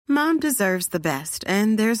Mom deserves the best,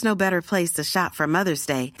 and there's no better place to shop for Mother's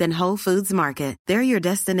Day than Whole Foods Market. They're your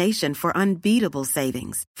destination for unbeatable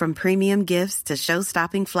savings, from premium gifts to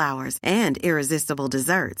show-stopping flowers and irresistible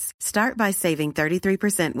desserts. Start by saving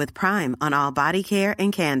 33% with Prime on all body care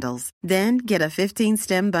and candles. Then get a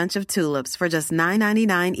 15-stem bunch of tulips for just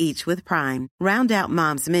 $9.99 each with Prime. Round out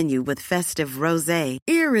Mom's menu with festive rosé,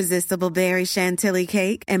 irresistible berry chantilly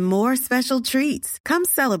cake, and more special treats. Come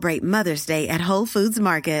celebrate Mother's Day at Whole Foods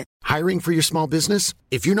Market. Hiring for your small business?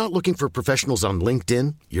 If you're not looking for professionals on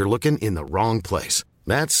LinkedIn, you're looking in the wrong place.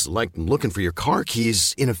 That's like looking for your car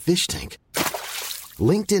keys in a fish tank.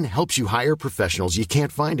 LinkedIn helps you hire professionals you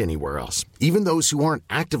can't find anywhere else, even those who aren't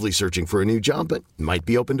actively searching for a new job but might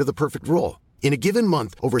be open to the perfect role. In a given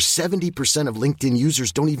month, over 70% of LinkedIn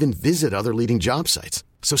users don't even visit other leading job sites.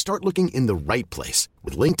 So start looking in the right place.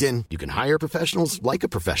 With LinkedIn, you can hire professionals like a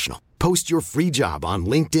professional. Post your free job on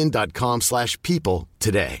linkedin.com/people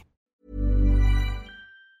today.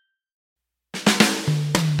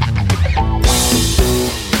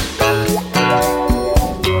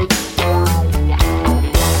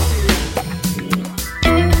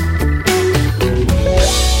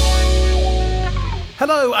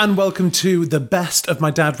 Hello and welcome to The Best of My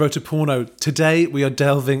Dad Wrote a Porno. Today we are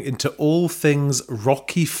delving into all things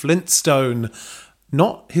Rocky Flintstone.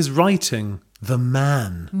 Not his writing, the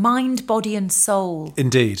man. Mind, body and soul.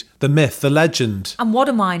 Indeed. The myth, the legend. And what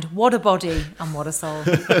a mind, what a body, and what a soul.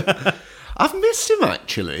 I've missed him,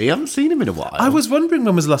 actually. I haven't seen him in a while. I was wondering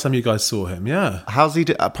when was the last time you guys saw him, yeah. How's he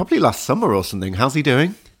probably last summer or something. How's he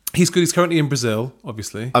doing? He's good. He's currently in Brazil,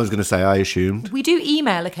 obviously. I was going to say, I assumed. We do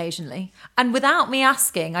email occasionally, and without me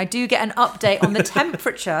asking, I do get an update on the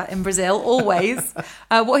temperature in Brazil, always.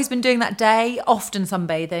 What he's been doing that day, often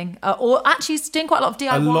sunbathing, or actually he's doing quite a lot of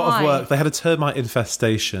DIY. A lot of work. They had a termite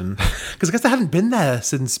infestation, because I guess they hadn't been there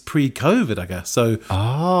since pre-COVID, I guess. So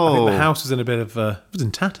I think the house was in a bit of, it was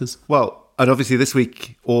in tatters. Well, and obviously this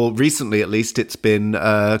week, or recently at least, it's been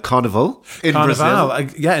Carnival in Brazil.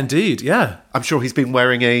 Yeah, indeed, yeah. I'm sure he's been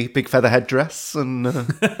wearing a big feather headdress and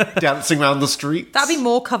dancing around the streets. That'd be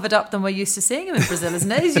more covered up than we're used to seeing him in Brazil,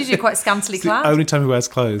 isn't it? He's usually quite scantily clad. The only time he wears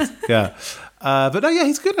clothes, yeah. But no, yeah,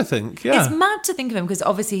 he's good, I think, yeah. It's mad to think of him, because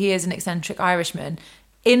obviously he is an eccentric Irishman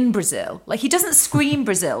in Brazil. Like, he doesn't scream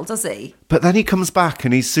Brazil, does he? But then he comes back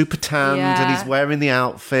and he's super tanned and he's wearing the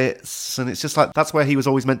outfits, and it's just like, that's where he was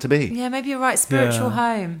always meant to be. Yeah, maybe you're right, spiritual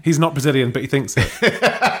home. He's not Brazilian, but he thinks it.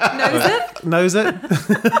 Knows it?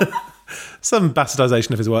 Some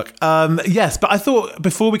bastardization of his work. Yes, but I thought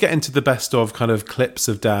before we get into the best of kind of clips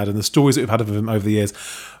of Dad and the stories that we've had of him over the years,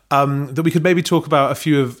 that we could maybe talk about a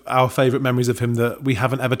few of our favourite memories of him that we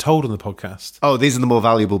haven't ever told on the podcast. Oh, these are the more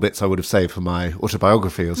valuable bits I would have saved for my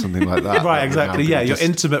autobiography or something like that. Right, exactly. Yeah, your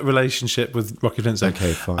intimate relationship with Rocky Flintstone.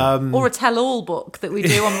 Okay, fine. Or a tell-all book that we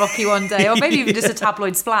do on Rocky one day, or maybe even just a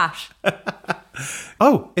tabloid splash.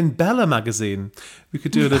 Oh, in Bella magazine, we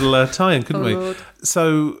could do a little tie-in, couldn't we? Lord.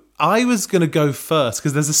 So I was going to go first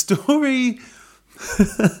because there's a story...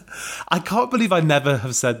 I can't believe I never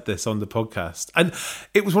have said this on the podcast. And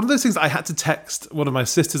it was one of those things I had to text one of my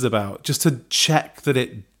sisters about just to check that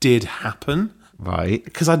it did happen. Right.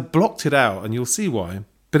 Because I'd blocked it out, and you'll see why.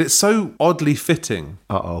 But it's so oddly fitting.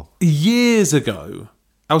 Uh-oh. Years ago,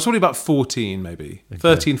 I was probably about 14 maybe,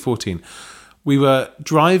 13, 14. We were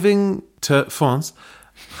driving to France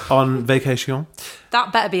on vacation.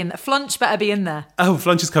 That better be in there. Flunch better be in there. Oh,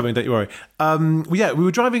 Flunch is coming, don't you worry. We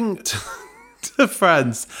were driving to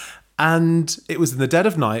France, and it was in the dead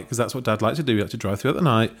of night, because that's what Dad liked to do. He liked to drive throughout the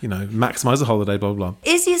night, maximise the holiday, blah, blah, blah.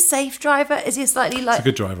 Is he a safe driver? Is he slightly like... He's a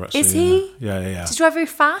good driver, actually. Is he? Yeah. Does he drive very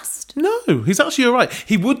fast? No, he's actually all right.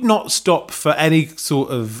 He would not stop for any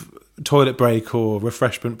sort of toilet break or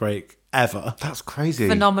refreshment break ever. That's crazy.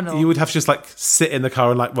 Phenomenal. You would have to just sit in the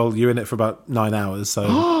car and you're in it for about 9 hours,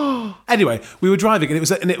 so... Anyway, we were driving, and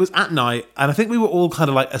it was at night, and I think we were all kind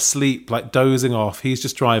of asleep, dozing off. He's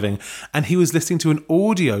just driving, and he was listening to an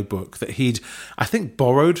audio book that he'd, I think,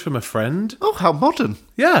 borrowed from a friend. Oh, how modern.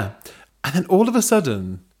 Yeah. And then all of a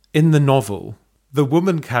sudden, in the novel, the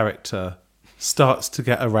woman character starts to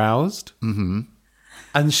get aroused. Mm-hmm.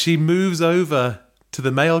 And she moves over to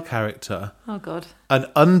the male character. Oh, God. And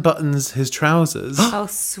unbuttons his trousers. Oh,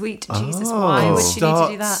 sweet Jesus. Why would she need to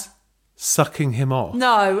do that? Sucking him off.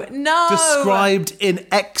 No. Described in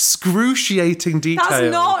excruciating detail.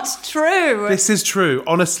 That's not true. This is true,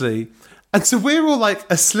 honestly. And so we're all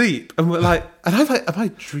asleep, and we're and I'm like, am I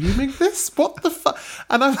dreaming this? What the fuck?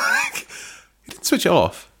 And I'm like, he didn't switch it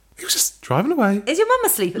off. He was just driving away. Is your mum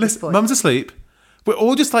asleep at this point? Mum's asleep. We're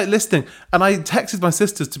all just listening. And I texted my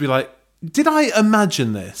sisters to be like, did I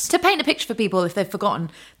imagine this? To paint a picture for people, if they've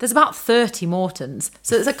forgotten, there's about 30 Mortons.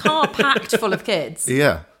 So it's a car packed full of kids.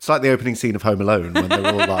 Yeah. It's like the opening scene of Home Alone when they're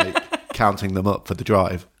all like counting them up for the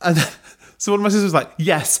drive. And so one of my sisters was like,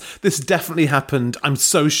 yes, this definitely happened. I'm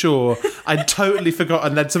so sure. I'd totally forgotten.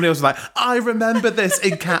 And then somebody else was like, I remember this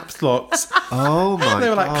in caps locks. Oh my God. They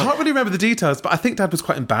were like, can't really remember the details, but I think Dad was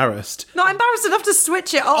quite embarrassed. Not embarrassed enough to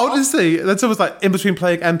switch it off. Honestly. Then someone was like, in between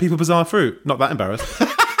playing M People Bizarre Fruit. Not that embarrassed.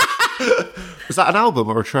 Was that an album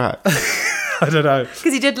or a track? I don't know.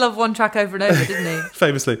 Because he did love one track over and over, didn't he?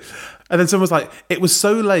 Famously. And then someone was like, it was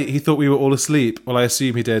so late he thought we were all asleep. Well, I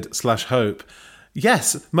assume he did /hope.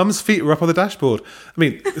 Yes, Mum's feet were up on the dashboard. I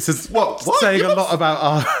mean, this is saying a lot about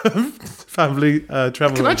our family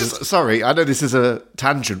travel. Can I just... Sorry, I know this is a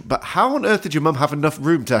tangent, but how on earth did your mum have enough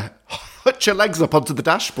room to hutch your legs up onto the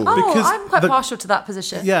dashboard? Oh, Because I'm quite partial to that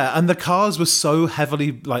position. Yeah, and the cars were so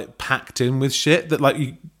heavily like packed in with shit that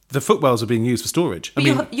like the footwells were being used for storage. But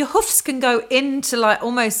your hoofs can go into like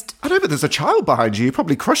almost... I know, but there's a child behind you. You're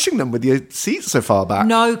probably crushing them with your seat so far back.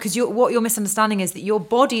 No, because what you're misunderstanding is that your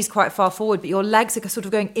body's quite far forward, but your legs are sort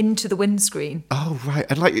of going into the windscreen. Oh, right.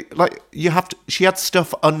 And like you have to... She had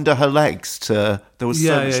stuff under her legs to... There was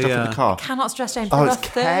so much stuff in the car. Cannot stress, James. Oh, There it's are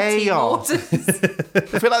 30 chaos. Mortons.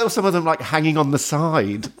 I feel like there were some of them like hanging on the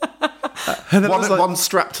side. One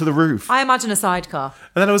strapped to the roof. I imagine a sidecar.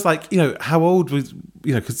 And then I was like, how old was,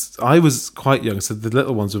 because I was quite young, so the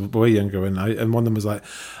little ones were way younger, and one of them was like,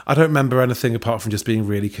 I don't remember anything apart from just being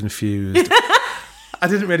really confused. I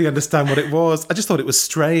didn't really understand what it was. I just thought it was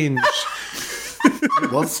strange.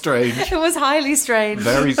 It was strange. It was highly strange.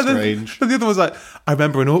 Very strange. And the other was like, I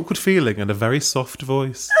remember an awkward feeling and a very soft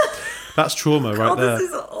voice. That's trauma right there. This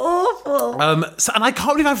is awful. And I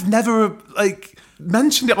can't believe I've never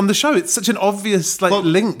mentioned it on the show. It's such an obvious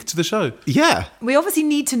link to the show. Yeah. We obviously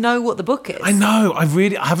need to know what the book is. I know. I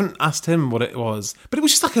haven't asked him what it was, but it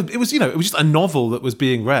was just it was just a novel that was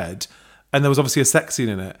being read, and there was obviously a sex scene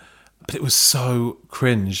in it, but it was so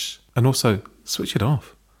cringe. And also, switch it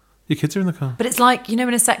off. Your kids are in the car. But it's like,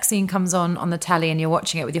 when a sex scene comes on the telly and you're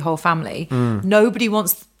watching it with your whole family, nobody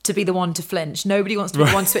wants to be the one to flinch. Nobody wants to be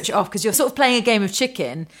the one to switch it off because you're sort of playing a game of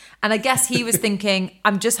chicken. And I guess he was thinking,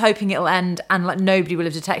 I'm just hoping it'll end and nobody will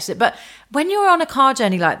have detected it. But when you're on a car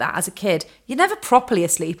journey like that as a kid, you're never properly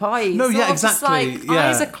asleep, are you? No, sort yeah, of exactly. Just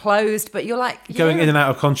eyes are closed, but you're going in and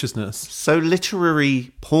out of consciousness. So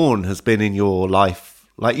literary porn has been in your life.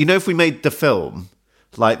 If we made the film...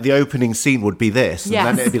 the opening scene would be this, and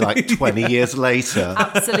then it'd be 20 years later.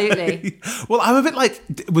 Absolutely. Well, I'm a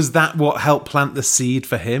bit was that what helped plant the seed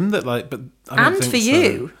for him? But I don't and think for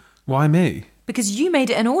you. Why me? Because you made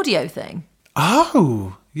it an audio thing.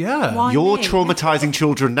 Oh, yeah. Why You're me? traumatising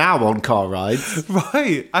children now on car rides.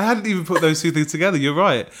 Right. I hadn't even put those two things together. You're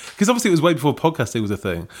right. Because obviously it was way before podcasting was a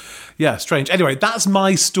thing. Yeah, strange. Anyway, that's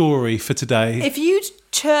my story for today. If you'd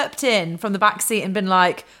chirped in from the back seat and been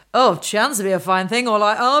like, oh, chance to be a fine thing, or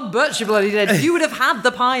oh, but you bloody did, you would have had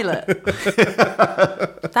the pilot.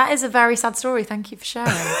 That is a very sad story. Thank you for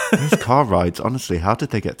sharing. Those car rides, honestly, how did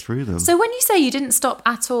they get through them? So when you say you didn't stop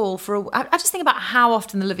at all I just think about how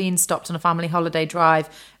often the Levines stopped on a family holiday drive.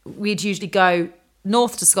 We'd usually go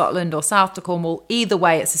north to Scotland or south to Cornwall. Either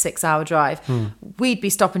way, it's a 6-hour drive. We'd be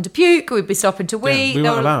stopping to puke, we'd be stopping to wee. Yeah, we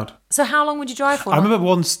weren't allowed. So how long would you drive for? I remember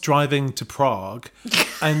once driving to Prague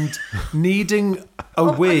and needing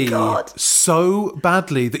a wee so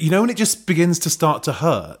badly that, when it just begins to start to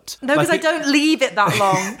hurt. No, because I don't leave it that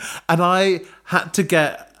long. And I had to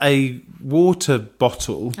get a water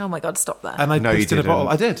bottle. Oh my God, stop there. And I pissed in a bottle.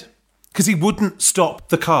 I did. Because he wouldn't stop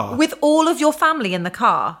the car. With all of your family in the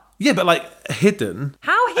car? Yeah, but hidden.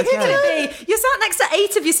 How hidden can it be? You're sat next to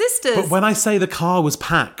 8 of your sisters. But when I say the car was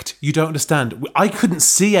packed, you don't understand. I couldn't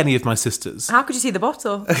see any of my sisters. How could you see the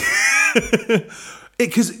bottle?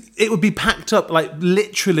 Because it would be packed up,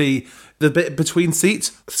 literally the bit between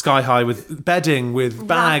seats, sky high with bedding, with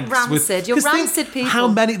bags. Rancid. You're rancid people. How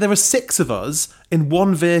many? There are 6 of us in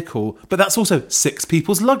one vehicle, but that's also 6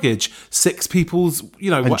 people's luggage, 6 people's,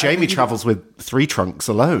 And Jamie travels with 3 trunks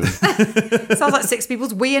alone. Sounds like 6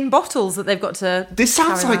 people's wee in bottles that they've got to. This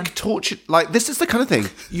sounds carry like around. torture. This is the kind of thing.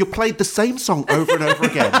 You played the same song over and over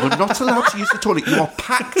again. You're not allowed to use the toilet. You are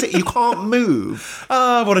packed. You can't move.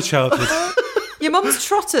 Ah, what a childhood. Your mum's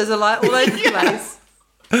trotters are all over the place.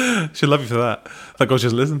 She'll love you for that. Thank God she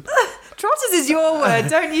doesn't listen. Trotters is your word.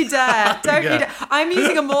 Don't you dare. Don't you dare. I'm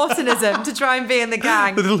using a Mortonism to try and be in the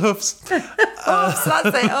gang. The little hoofs. Oops, that's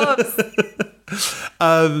it. Oops.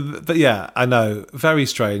 But yeah, I know. Very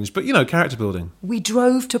strange. But, character building. We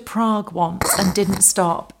drove to Prague once and didn't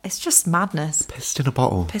stop. It's just madness. Pissed in a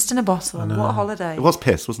bottle. Pissed in a bottle. What a holiday. It was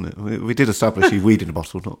piss, wasn't it? We did establish you weed in a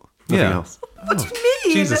bottle, nothing else. What do you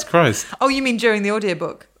mean? Jesus Christ. Oh, you mean during the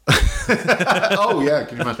audiobook? Oh, yeah.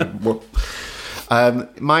 Can you imagine?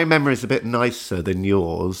 My memory's a bit nicer than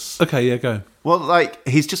yours. Okay, yeah, go. Well,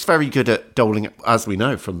 he's just very good at doling, as we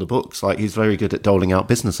know from the books, he's very good at doling out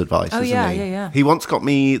business advice, isn't he? Yeah. He once got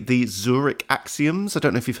me the Zurich Axioms. I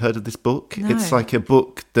don't know if you've heard of this book. No. It's like a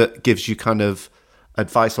book that gives you kind of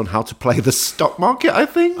advice on how to play the stock market, I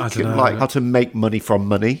think. I don't know. Like how to make money from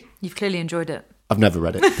money. You've clearly enjoyed it. I've never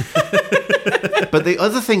read it. But the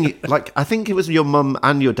other thing, I think it was your mum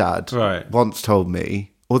and your dad once told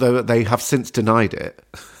me, although they have since denied it.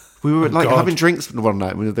 We were having drinks one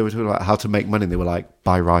night and they were talking about how to make money and they were like,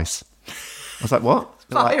 buy rice. I was like, what?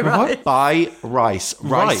 Buy rice. What? Buy rice.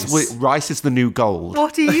 Rice is the new gold.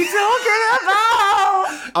 What are you talking about?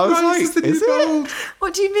 I was like, is it?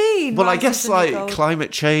 What do you mean? Well, I guess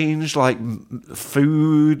climate change,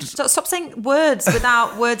 food. Stop saying words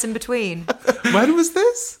without words in between. When was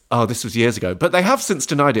this? Oh, this was years ago. But they have since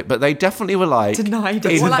denied it. But they definitely were like... Denied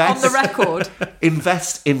it? Well, on the record?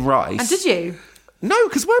 Invest in rice. And did you? No,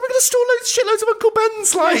 because where am I going to store shitloads of Uncle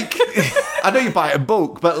Ben's? I know you buy it in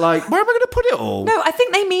bulk, but where am I going to put it all? No, I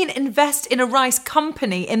think they mean invest in a rice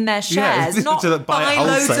company in their shares, not buy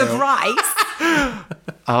loads of rice.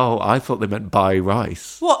 Oh, I thought they meant buy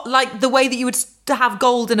rice. What, like the way that you would have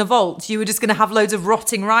gold in a vault, you were just going to have loads of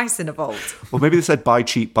rotting rice in a vault? Well, maybe they said buy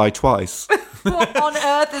cheap, buy twice. What on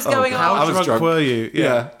earth is going on? How drunk were you?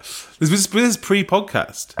 Yeah. This was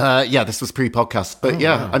pre-podcast. Yeah, this was pre-podcast. But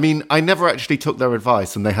wow. I mean, I never actually took their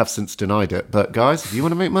advice and they have since denied it. But guys, if you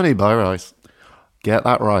want to make money, buy rice. Get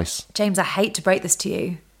that rice. James, I hate to break this to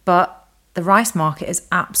you, but the rice market is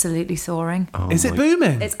absolutely soaring. Oh, is it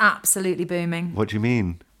booming? It's absolutely booming. What do you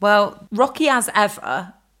mean? Well, Rocky as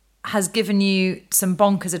ever has given you some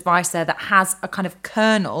bonkers advice there that has a kind of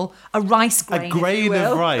kernel, a rice grain, a grain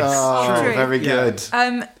of rice. Oh, very good.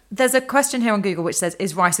 There's a question here on Google which says,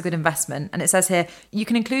 is rice a good investment? And it says here, you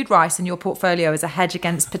can include rice in your portfolio as a hedge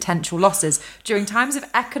against potential losses. During times of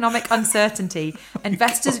economic uncertainty,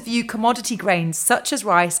 investors view commodity grains such as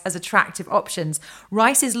rice as attractive options.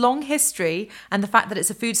 Rice's long history and the fact that it's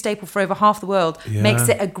a food staple for over half the world makes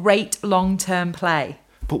it a great long-term play.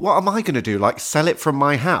 But what am I going to do? Sell it from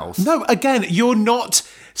my house? No, again, you're not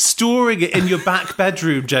storing it in your back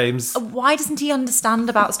bedroom, James. Why doesn't he understand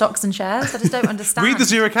about stocks and shares? I just don't understand. Read the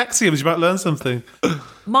Zurich Axioms, you might learn something.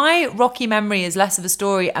 My Rocky memory is less of a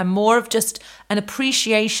story and more of just an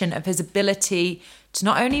appreciation of his ability to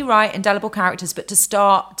not only write indelible characters, but to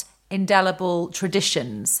start indelible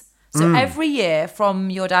traditions. So every year from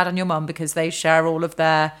your dad and your mum, because they share all of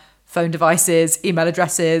their phone devices, email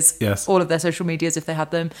addresses, all of their social medias if they had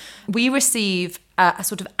them, we receive a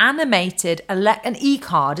sort of animated, an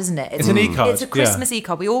e-card, isn't it? It's an e-card. It's a Christmas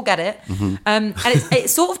e-card. We all get it. Mm-hmm. And it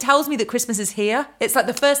sort of tells me that Christmas is here. It's like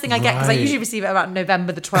the first thing I get, because I usually receive it about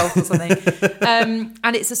November the 12th or something.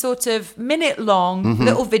 And it's a sort of minute-long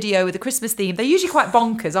little video with a Christmas theme. They're usually quite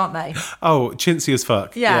bonkers, aren't they? Oh, chintzy as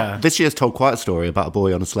fuck. Yeah. This year's told quite a story about a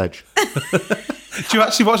boy on a sledge. Do you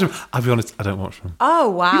actually watch them? I'll be honest, I don't watch them. Oh,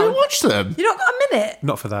 wow. You don't watch them? You not got a minute?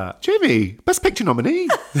 Not for that. Jamie, Best Picture nominee.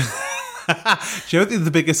 Do you know what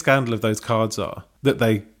the biggest scandal of those cards are? That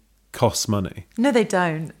they cost money. No, they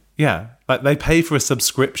don't. Yeah, they pay for a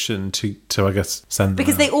subscription to I guess, send them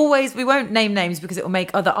because out. they always, we won't name names because it will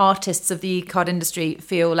make other artists of the card industry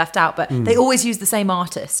feel left out, but they always use the same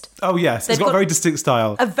artist. Oh, yes. It's got a very distinct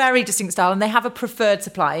style. A very distinct style, and they have a preferred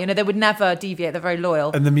supplier. They would never deviate. They're very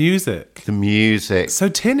loyal. And the music. So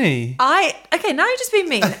tinny. Okay, now you're just being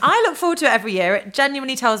mean. I look forward to it every year. It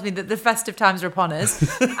genuinely tells me that the festive times are upon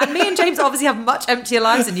us. And me and James obviously have much emptier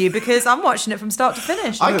lives than you because I'm watching it from start to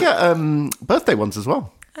finish. I get birthday ones as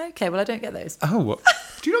well. Okay, well, I don't get those. Oh, what?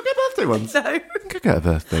 Do you not get birthday ones? No. I could get a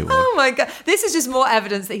birthday one. Oh, my God. This is just more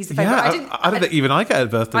evidence that he's a favourite. Yeah, I don't think even I get a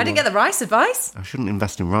birthday one. I didn't get the rice advice. I shouldn't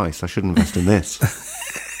invest in rice. I should invest in this.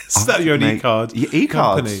 Is that your e-card?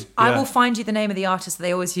 E-cards. I will find you the name of the artist that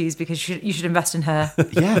they always use because you should invest in her.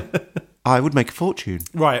 Yeah. I would make a fortune.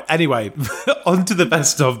 Right, anyway, on to the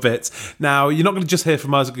best of bits. Now, you're not going to just hear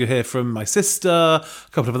from us, you're going to hear from my sister,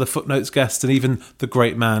 a couple of other Footnotes guests, and even the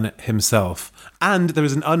great man himself. And there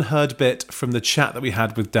is an unheard bit from the chat that we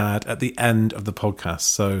had with Dad at the end of the podcast,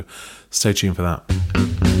 so stay tuned for that.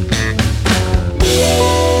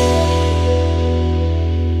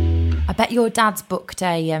 I bet your dad's booked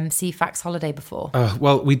a CFAX holiday before.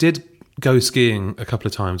 Well, we did go skiing a couple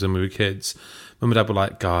of times when we were kids. Mum and Dad were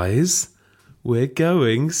like, guys, we're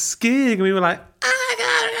going skiing. And we were like, oh my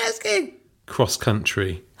God, we're going skiing. Cross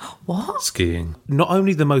country. What? Skiing. Not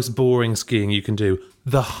only the most boring skiing you can do,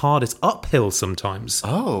 the hardest. Uphill sometimes.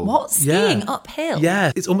 Oh. What? Skiing uphill?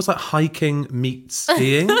 Yeah. It's almost like hiking meets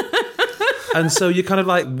skiing. And so you're kind of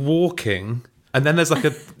like walking, and then there's like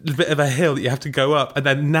a bit of a hill that you have to go up. And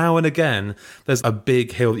then now and again, there's a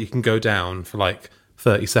big hill that you can go down for like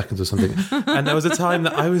 30 seconds or something. And there was a time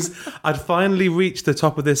that I'd finally reached the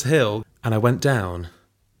top of this hill, and I went down,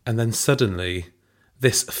 and then suddenly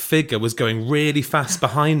this figure was going really fast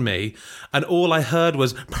behind me, and all I heard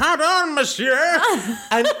was, "Pardon, monsieur!"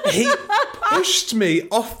 And he pushed me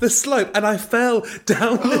off the slope, and I fell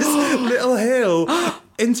down this little hill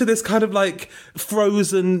into this kind of like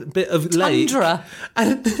frozen bit of lake. Tundra.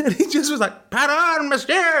 And he just was like, "Pardon,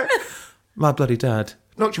 monsieur!" My bloody dad.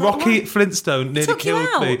 Rocky Flintstone nearly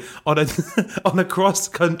killed me on a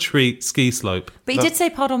cross-country ski slope. But he did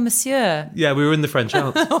say pardon, monsieur. Yeah, we were in the French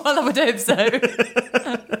Alps. Well, I would hope so.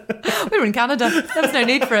 We were in Canada. There was no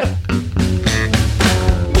need for it.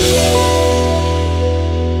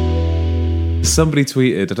 Somebody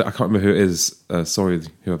tweeted, I can't remember who it is, sorry,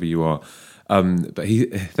 whoever you are, but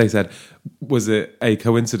they said, was it a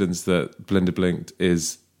coincidence that Belinda Blinked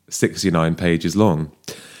is 69 pages long?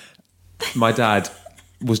 My dad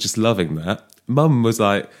was just loving that. Mum was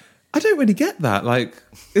like, I don't really get that. Like,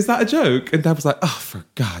 is that a joke? And Dad was like, oh, for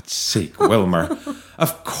God's sake, Wilmer.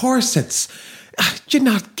 Of course it's... Do you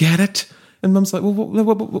not get it? And Mum's like, well,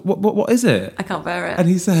 what is it? I can't bear it. And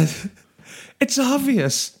he said, it's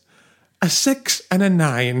obvious. A 6 and a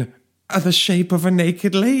 9 are the shape of a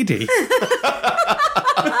naked lady.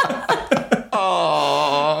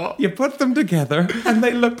 Oh, you put them together and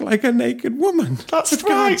they look like a naked woman. That's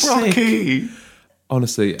right, Rocky.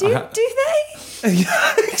 Honestly, do they?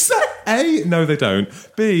 Yeah, A, no, they don't.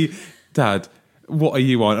 B, Dad, what are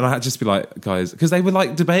you on? And I had to just be like, guys, because they were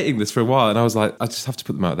like debating this for a while, and I was like, I just have to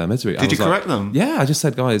put them out of their misery. Did you correct them? Yeah, I just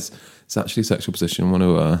said, guys, it's actually sexual position. I want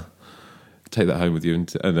to take that home with you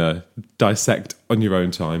and dissect on your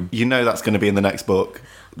own time. You know that's going to be in the next book,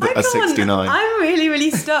 a 69. I'm really,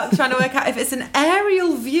 really stuck trying to work out if it's an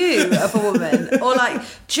aerial view of a woman or like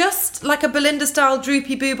just like a Belinda-style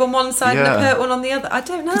droopy boob on one side and a pert one on the other. I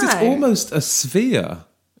don't know. Because it's almost a sphere,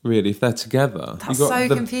 really, if they're together. That's so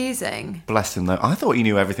confusing. Bless him, though. I thought he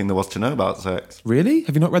knew everything there was to know about sex. Really?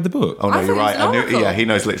 Have you not read the book? Oh, no, you're right. I knew. Yeah, he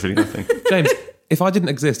knows literally nothing. James, if I didn't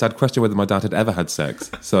exist, I'd question whether my dad had ever had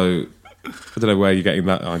sex. So... I don't know where you're getting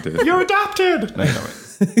that idea. You're adapted! No, you're not.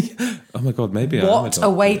 Oh my God, maybe I am What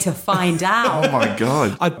a way to find out. Oh my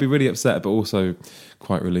God. I'd be really upset, but also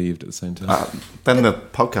quite relieved at the same time. Then the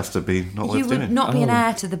podcast would be not worth doing. You would not be an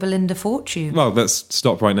heir to the Belinda fortune. Well, let's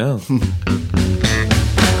stop right now.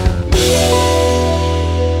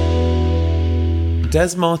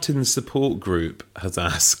 Des Martin's support group has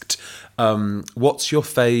asked, what's your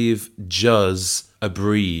fave Juzz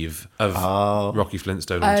abbrev of Rocky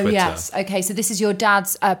Flintstone on Twitter? Oh, yes. Okay, so this is your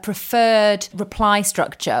dad's preferred reply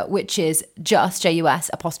structure, which is just,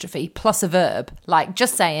 J-U-S, apostrophe, plus a verb, like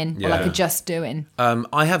just saying, or like a just doing.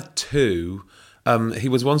 I have two. He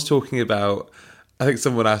was once talking about, I think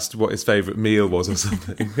someone asked what his favourite meal was or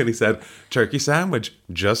something, and he said, turkey sandwich,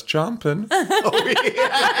 just chomping. Oh,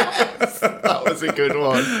 yes! That was a good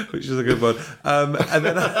one. Which is a good one. And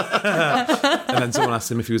then someone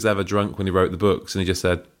asked him if he was ever drunk when he wrote the books, and he just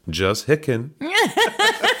said, just hickin'.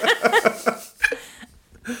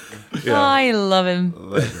 Yeah. I love him.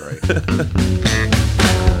 That's great.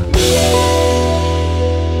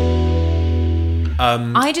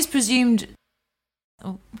 I just presumed...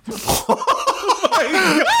 Oh.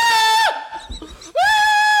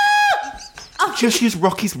 Just use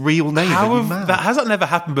Rocky's real name. That hasn't never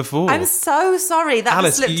happened before. I'm so sorry. That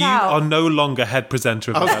Alice, slipped you out. are no longer head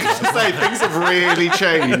presenter of I was going to say, things have really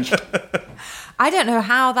changed. I don't know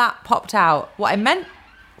how that popped out. What I meant...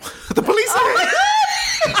 The police are here.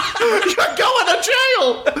 You're going to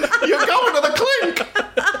jail. You're going to the clink.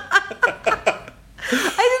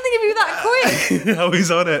 I didn't think of you that quick. Oh, he's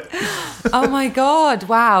on it. Oh my God.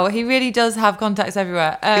 Wow. He really does have contacts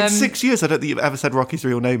everywhere. In 6 years, I don't think you've ever said Rocky's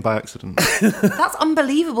real name by accident. That's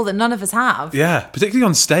unbelievable that none of us have. Yeah, particularly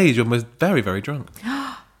on stage when we're very, very drunk.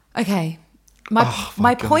 Okay.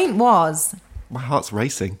 My point was... My heart's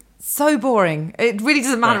racing. So boring. It really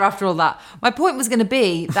doesn't matter after all that. My point was going to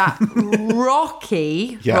be that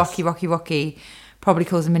Rocky, yes. Rocky, probably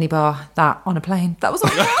calls a minibar that on a plane. That was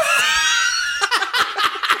all.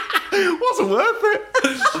 It wasn't worth it.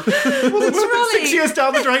 It wasn't worth it. 6 years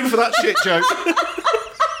down the drain for that shit joke.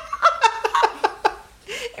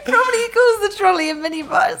 He probably calls the trolley a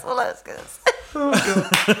minibar. That's all I was going to say. Oh,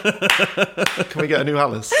 God. Can we get a new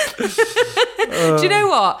Alice? Do you know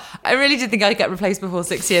what? I really did think I'd get replaced before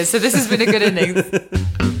 6 years, so this has been a good innings.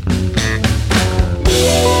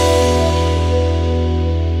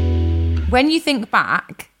 When you think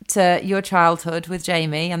back to your childhood with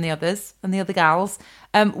Jamie and the others and the other gals,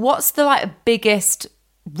 what's the biggest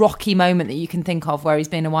rocky moment that you can think of where he's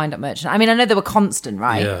been a wind-up merchant? I mean, I know they were constant,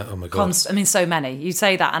 right? Yeah, oh my God. I mean, so many. You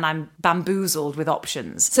say that and I'm bamboozled with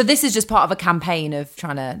options. So this is just part of a campaign of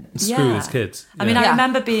trying to... Screw these kids. I mean, I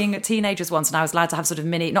remember being teenagers once and I was allowed to have sort of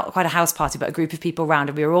not quite a house party, but a group of people around,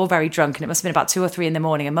 and we were all very drunk, and it must have been about 2 or 3 in the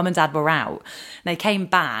morning, and Mum and Dad were out. And they came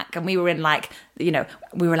back and we were in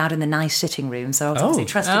we were allowed in the nice sitting room, so obviously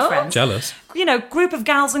trusted friends. Jealous. Group of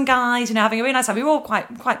gals and guys, having a really nice time. We were all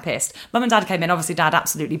quite pissed. Mum and Dad came in, obviously Dad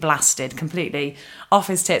absolutely blasted, completely off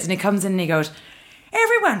his tits, and he comes in and he goes,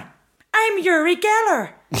 "Everyone, I'm Uri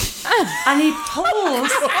Geller." And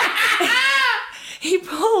he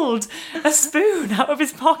pulled a spoon out of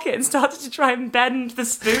his pocket and started to try and bend the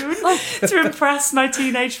spoon to impress my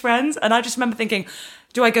teenage friends. And I just remember thinking,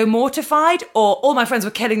 do I go mortified? Or all my friends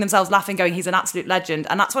were killing themselves laughing, going, he's an absolute legend.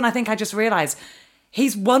 And that's when I think I just realised,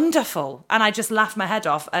 he's wonderful. And I just laughed my head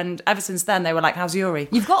off. And ever since then, they were like, how's Yuri?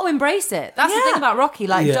 You've got to embrace it. That's the thing about Rocky.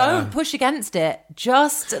 Don't push against it.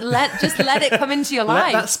 Just let it come into your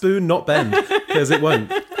life. Let that spoon not bend, because it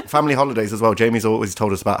won't. Family holidays as well. Jamie's always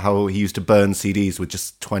told us about how he used to burn CDs with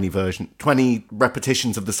just 20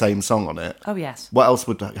 repetitions of the same song on it. Oh, yes. What else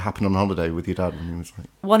would happen on holiday with your dad when he was like...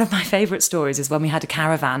 One of my favourite stories is when we had a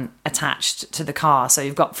caravan attached to the car. So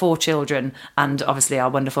you've got 4 children and obviously our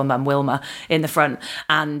wonderful mum Wilma in the front.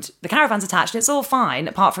 And the caravan's attached and it's all fine,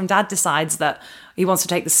 apart from Dad decides that he wants to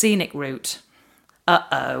take the scenic route.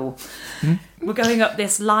 We're going up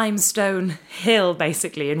this limestone hill,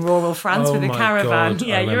 basically, in rural France with a caravan. God,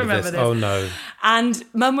 yeah, you remember this. Oh, no. And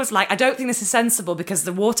Mum was like, I don't think this is sensible because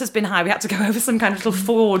the water's been high. We had to go over some kind of little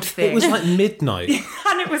ford thing. It was like midnight.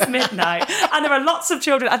 And it was midnight. And there are lots of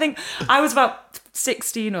children. I think I was about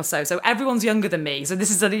 16 or so everyone's younger than me. So this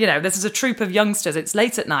is a troop of youngsters. It's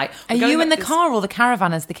late at night. Are you in the car or the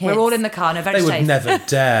caravan as the kids? We're all in the car. No, very safe. They would never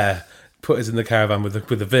dare put us in the caravan with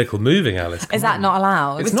the vehicle moving, Alice. Is that not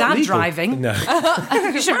allowed? With Dad driving? No.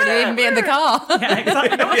 You shouldn't really even be in the car. Yeah,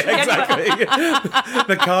 exactly.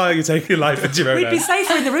 The car, you take your life into your own We'd be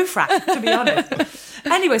safer in the roof rack, to be honest.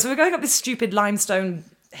 Anyway, so we're going up this stupid limestone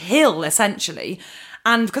hill, essentially.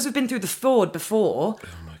 And because we've been through the ford before...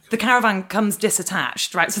 The caravan comes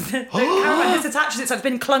disattached, right? So the caravan disattaches it, so it's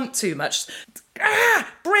been clunked too much.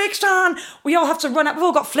 Brakes down. We all have to run up. We've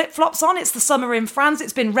all got flip-flops on. It's the summer in France.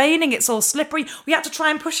 It's been raining. It's all slippery. We had to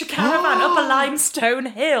try and push a caravan up a limestone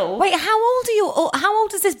hill. Wait, how old are you? How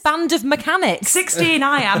old is this band of mechanics? 16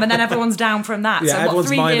 I am, and then everyone's down from that. Yeah, so everyone's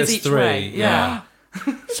 3 minus years each 3. way. Yeah.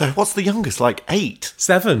 So what's the youngest, like 8?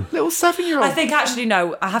 7? Little 7-year-old. I think actually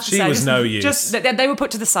no, I have to she say. was just, no use. Just, they were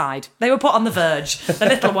put to the side. They were put on the verge. The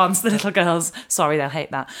little ones, the little girls. Sorry, they'll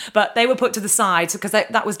hate that. But they were put to the side because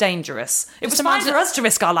that was dangerous. It was fine for us to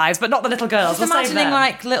risk our lives, but not the little girls. Just imagining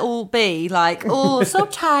like little B, like, oh, so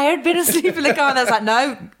tired, been asleep in the car. And I was like,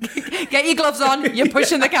 no, get your gloves on, you're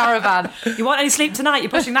pushing the caravan. You want any sleep tonight, you're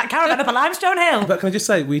pushing that caravan up a limestone hill. But can I just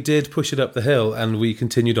say, we did push it up the hill and we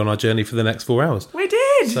continued on our journey for the next 4 hours. We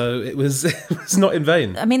did. So it was not in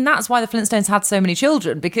vain. I mean, that's why the Flintstones had so many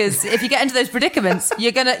children, because if you get into those predicaments,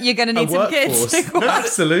 you're gonna need some kids. No,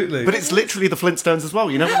 absolutely. But it's literally the Flintstones as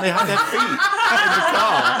well. You know, when they had their feet in the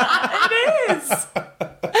car. It is.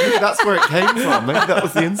 Maybe that's where it came from. Maybe that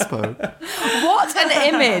was the inspo. What an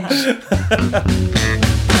image.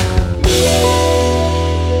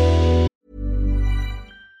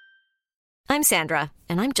 I'm Sandra,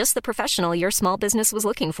 and I'm just the professional your small business was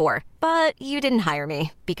looking for. But you didn't hire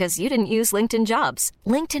me because you didn't use LinkedIn Jobs.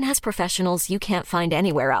 LinkedIn has professionals you can't find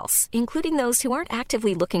anywhere else, including those who aren't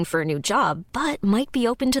actively looking for a new job, but might be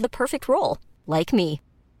open to the perfect role, like me.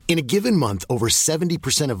 In a given month, over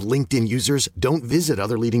 70% of LinkedIn users don't visit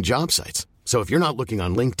other leading job sites. So if you're not looking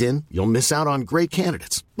on LinkedIn, you'll miss out on great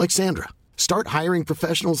candidates like Sandra. Start hiring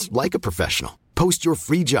professionals like a professional. Post your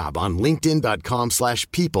free job on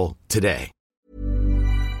linkedin.com/people today.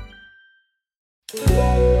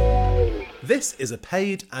 This is a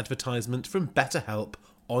paid advertisement from BetterHelp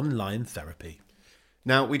Online Therapy.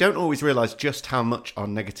 Now, we don't always realise just how much our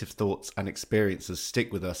negative thoughts and experiences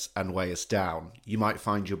stick with us and weigh us down. You might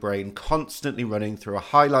find your brain constantly running through a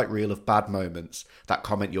highlight reel of bad moments. That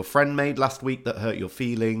comment your friend made last week that hurt your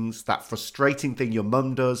feelings, that frustrating thing your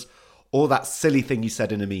mum does, or that silly thing you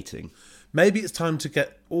said in a meeting. Maybe it's time to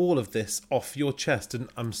get all of this off your chest. And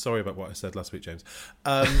I'm sorry about what I said last week, James.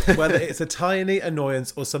 Whether it's a tiny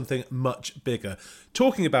annoyance or something much bigger,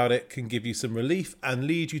 talking about it can give you some relief and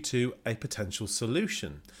lead you to a potential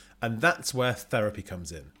solution. And that's where therapy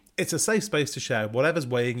comes in. It's a safe space to share whatever's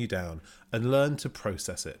weighing you down and learn to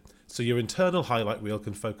process it, so your internal highlight reel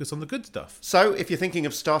can focus on the good stuff. So if you're thinking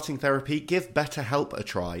of starting therapy, give BetterHelp a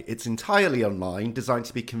try. It's entirely online, designed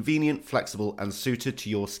to be convenient, flexible, and suited to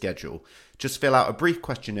your schedule. Just fill out a brief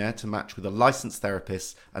questionnaire to match with a licensed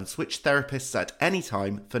therapist and switch therapists at any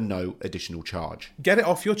time for no additional charge. Get it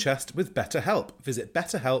off your chest with BetterHelp. Visit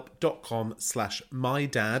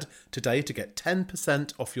betterhelp.com/mydad today to get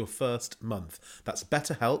 10% off your first month. That's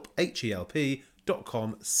BetterHelp, HELP.com/mydad.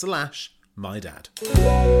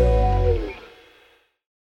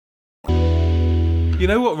 You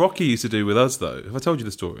know what Rocky used to do with us, though? Have I told you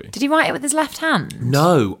the story? Did he write it with his left hand?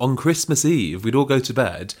 No, on Christmas Eve, we'd all go to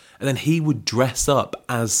bed, and then he would dress up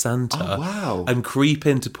as Santa. Oh, wow. And creep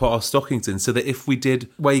in to put our stockings in, so that if we did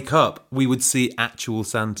wake up, we would see actual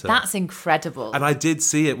Santa. That's incredible. And I did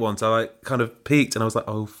see it once. I kind of peeked, and I was like,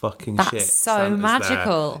 oh, fucking That's shit. so Santa's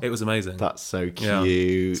magical. there. It was amazing. That's so cute.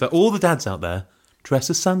 Yeah. So all the dads out there, dress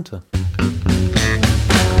as Santa.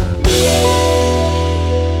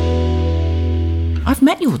 I've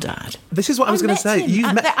met your dad. This is what I was going to say.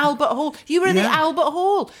 You've met the Albert Hall. You were in the Albert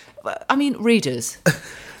Hall. I mean, readers,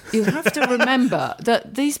 you have to remember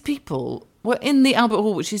that these people were in the Albert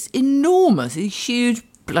Hall, which is enormous, a huge,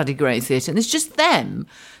 bloody great theatre. And it's just them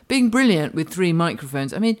being brilliant with 3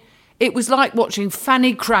 microphones. I mean, it was like watching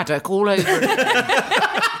Fanny Craddock all over again.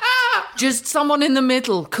 Just someone in the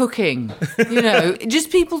middle cooking,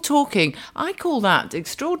 just people talking. I call that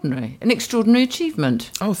extraordinary, an extraordinary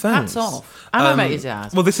achievement. Oh, thanks. Hats off. And I met your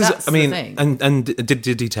dad. Well, this That's is, I mean, the thing. and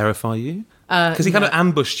did he terrify you? Because he kind of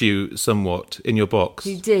ambushed you somewhat in your box.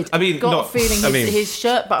 He did. I mean, got a feeling his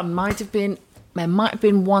shirt button there might have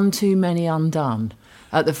been one too many undone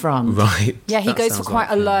at the front. Right. Yeah, he goes for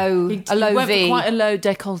quite a low He went V. for quite a low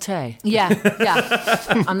décolleté. Yeah.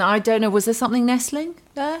 And I don't know, was there something nestling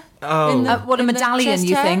there? Oh. What, a in the medallion, chest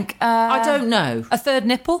you hair? think? I don't know. A third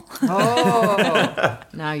nipple? Oh,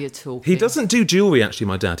 now you're talking. He doesn't do jewellery, actually,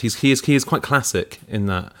 my dad. He is quite classic in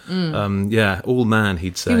that. All man,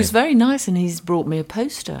 he'd say. He was very nice, and he's brought me a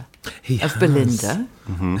poster of Belinda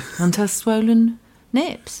and her swollen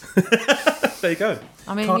nips. There you go.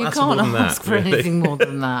 I mean, Can't you ask can't more than ask that, for really. anything more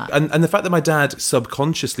than that. And the fact that my dad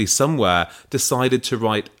subconsciously somewhere decided to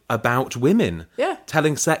write about women,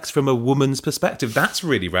 telling sex from a woman's perspective, that's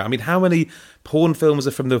really rare. I mean, how many porn films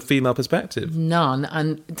are from the female perspective? None,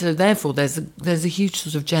 and so therefore there's a huge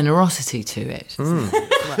sort of generosity to it.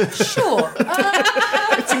 Sure.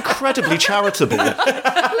 It's incredibly charitable.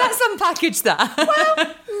 Let's unpackage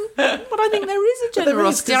that. But I think there is a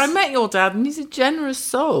generosity. I met your dad, and he's a generous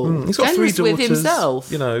soul. He's got generous 3 daughters. with himself.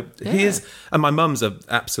 He is. And my mum's an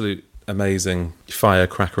absolute amazing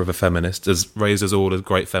firecracker of a feminist, has raised us all as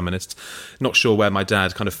great feminists. Not sure where my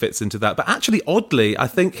dad kind of fits into that. But actually, oddly, I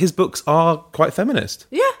think his books are quite feminist.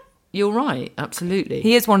 Yeah. You're right, absolutely.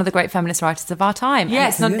 He is one of the great feminist writers of our time.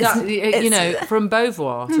 Yes, from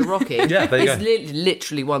Beauvoir to Rocky. Yeah, there you go. It's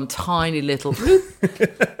literally one tiny little...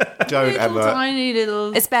 Don't, Emma. Tiny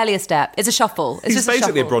little... It's barely a step. It's a shuffle. It's He's just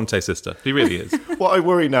basically a shuffle. Bronte sister. He really is. What I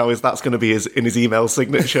worry now is that's going to be in his email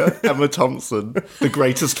signature. Emma Thompson, the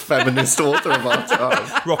greatest feminist author of our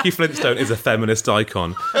time. Rocky Flintstone is a feminist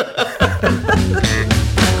icon.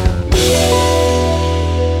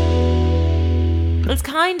 It's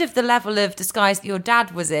kind of the level of disguise that your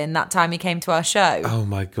dad was in that time he came to our show. Oh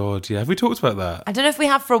my God, yeah. Have we talked about that? I don't know if we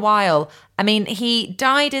have for a while. I mean, he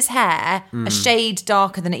dyed his hair a shade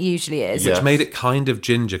darker than it usually is. Which made it kind of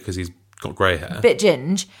ginger because he's got grey hair. Bit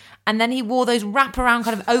ginge. And then he wore those wraparound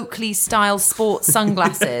kind of Oakley-style sports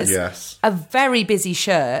sunglasses. Yes. A very busy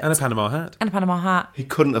shirt. And a Panama hat. And a Panama hat. He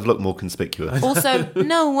couldn't have looked more conspicuous. Also,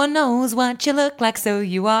 no one knows what you look like, so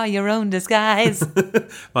you are your own disguise.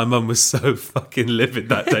 My mum was so fucking livid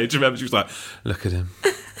that day. Do you remember? She was like, look at him.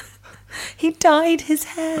 He dyed his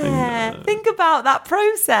hair. Think about that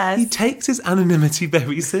process. He takes his anonymity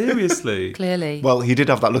very seriously. Clearly. Well, he did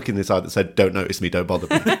have that look in his eye that said, don't notice me, don't bother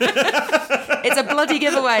me. It's a bloody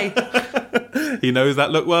giveaway. He knows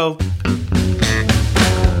that look well.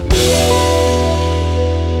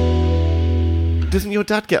 Doesn't your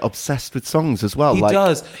dad get obsessed with songs as well? He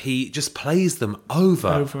does. He just plays them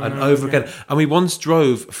over and over again. And we once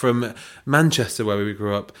drove from Manchester, where we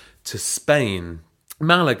grew up, to Spain,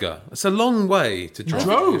 Malaga. It's a long way to drive.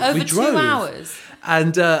 Over We 2 hours.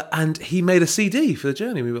 And he made a CD for the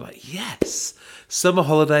journey. We were like, yes, summer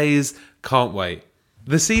holidays, can't wait.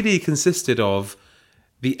 The CD consisted of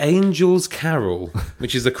The Angel's Carol,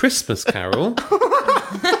 which is a Christmas carol.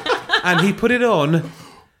 And he put it on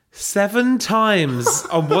 7 times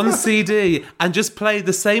on one CD and just played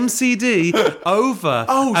the same CD over.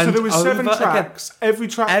 Oh, so and there was 7 over tracks. Again. Every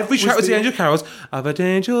track was the Angel Carols. Of a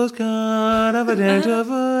dangerous God, of a dangerous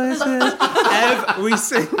voices. Every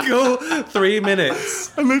single 3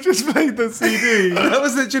 minutes. And they just played the CD. That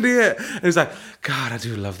was literally it. And he was like, God, I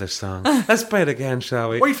do love this song. Let's play it again, shall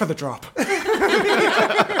we? Wait for the drop.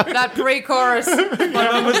 That pre-chorus.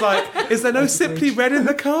 My mum was like, is there no Simply Red in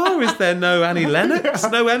the car? Is there no Annie Lennox?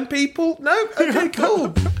 No M People? No? Okay,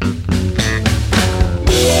 cool.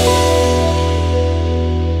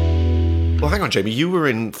 Well, hang on, Jamie. You were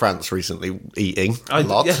in France recently eating a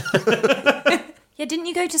lot. Yeah. Yeah, didn't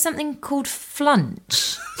you go to something called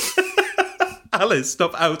Flunch? Alice,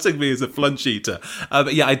 stop outing me as a flunch eater.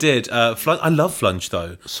 But yeah, I did. I love flunch,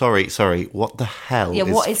 though. Sorry. What the hell is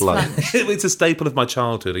what is flunch? flunch? It's a staple of my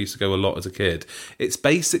childhood. I used to go a lot as a kid. It's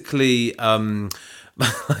basically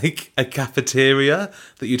like a cafeteria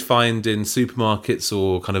that you'd find in supermarkets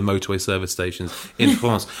or kind of motorway service stations in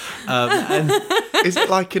France. And Is it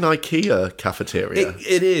like an IKEA cafeteria?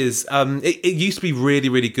 it is. It used to be really,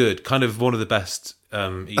 really good. Kind of one of the best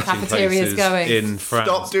eating Cafeterias places going. in France.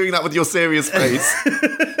 Stop doing that with your serious face.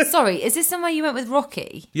 Sorry, is this somewhere you went with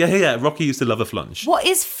Rocky? Yeah. Rocky used to love a flunch. What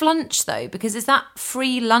is flunch, though? Because is that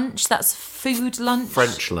free lunch? That's food lunch?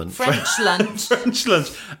 French lunch. French lunch. French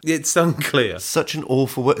lunch. It's unclear. Such an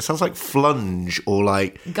awful word. It sounds like flunge or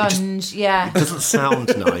like... Gunge, yeah. It doesn't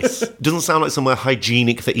sound nice. It doesn't sound like somewhere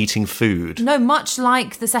hygienic for eating food. No, much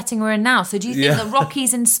like the setting we're in now. So do you think that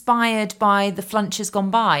Rocky's inspired by the flunches gone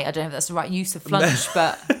by? I don't know if that's the right use of flunch,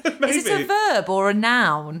 but is it a verb or a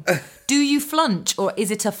noun? Do you flunch or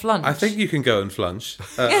is it a flunch? I think you can go and flunch.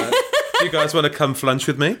 Do you guys want to come flunch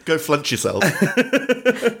with me? Go flunch yourself.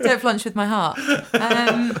 Don't flunch with my heart.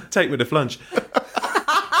 Take me to flunch.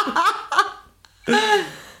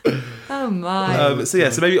 Oh my. So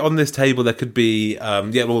maybe on this table there could be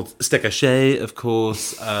steak haché, of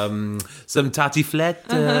course, some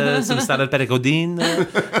tartiflette, some salad pericodine,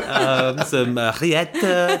 some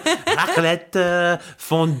rillettes, raclette,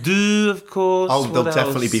 fondue, of course. Oh, there'll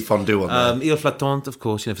definitely be fondue on there. Île flottante, of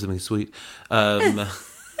course, for something sweet.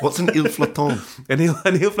 What's an île flottante? An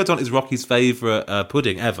île flottante is Rocky's favourite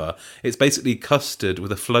pudding ever. It's basically custard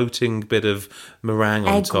with a floating bit of meringue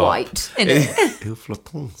on top. Egg white in it. Île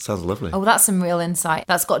flottante. Sounds lovely. Oh, that's some real insight.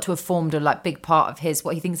 That's got to have formed a big part of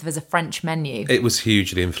what he thinks of as a French menu. It was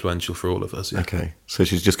hugely influential for all of us. Yeah. Okay, so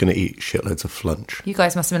she's just going to eat shitloads of flunch. You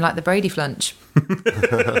guys must have been like the Brady flunch.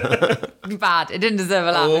 Bad. It didn't deserve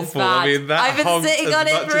a laugh. It's Awful. bad. I mean, that I've been honked sitting as on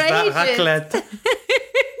it much for as that ages. raclette.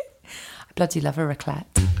 I bloody love a raclette.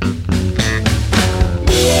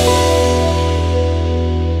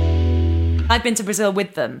 I've been to Brazil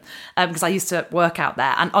with them because I used to work out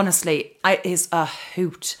there, and honestly, it's a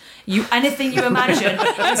hoot. Anything you imagine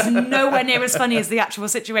is nowhere near as funny as the actual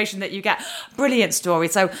situation that you get. Brilliant story.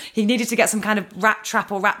 So he needed to get some kind of rat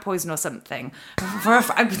trap or rat poison or something.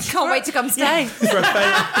 I can't wait to come stay. For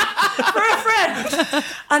a friend.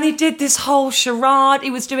 And he did this whole charade.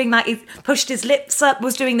 He was doing that. He pushed his lips up,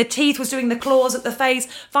 was doing the teeth, was doing the claws at the face.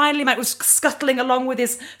 Finally, Mike was scuttling along with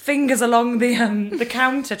his fingers along the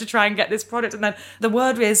counter to try and get this product. And then the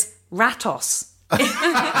word is ratos. Of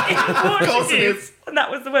course it is. And that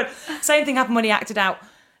was the word. Same thing happened when he acted out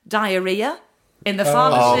diarrhea in the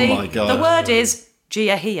pharmacy. Oh my God. The word is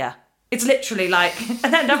Gia here. It's literally like,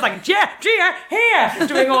 and then I was like, Gia here,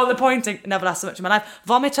 doing all the pointing. Never laughed so much in my life.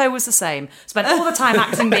 Vomito was the same. Spent all the time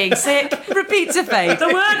acting being sick. Repeat to fade. The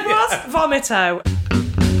word was vomito.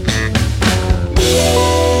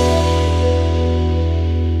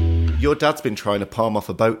 Your dad's been trying to palm off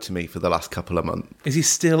a boat to me for the last couple of months. Is he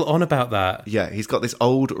still on about that? Yeah, he's got this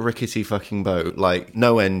old rickety fucking boat, like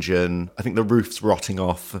no engine. I think the roof's rotting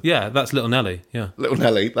off. Yeah, that's Little Nelly, yeah. Little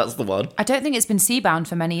Nelly, that's the one. I don't think it's been seabound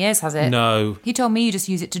for many years, has it? No. He told me you just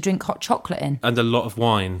use it to drink hot chocolate in. And a lot of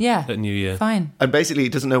wine Yeah. at New Year. Fine. And basically, he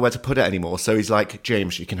doesn't know where to put it anymore. So he's like,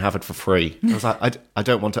 James, you can have it for free. I was like, I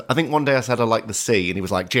don't want to. I think one day I said I like the sea. And he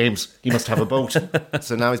was like, James, you must have a boat.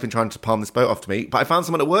 So now he's been trying to palm this boat off to me. But I found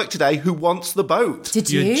someone at work today who wants the boat. Did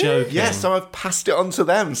You're you? joking. Yeah, so I've passed it on to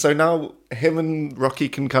them. So now him and Rocky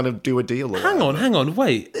can kind of do a deal. Hang on,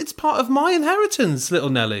 wait. It's part of my inheritance, Little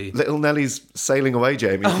Nelly. Little Nelly's sailing away,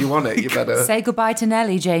 Jamie. If you want it, you better... Say goodbye to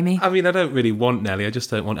Nelly, Jamie. I mean, I don't really want Nelly. I just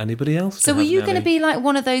don't want anybody else So to were have you Nelly. going to be like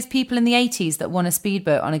one of those people in the 80s that won a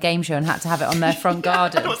speedboat on a game show and had to have it on their front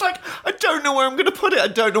garden? I was like, I don't know where I'm going to put it. I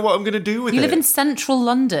don't know what I'm going to do with it. You live in central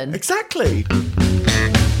London. Exactly.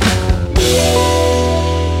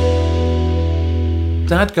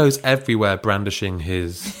 Dad goes everywhere brandishing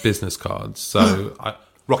his business cards. So,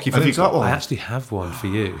 Rocky Have you got one? I actually have one for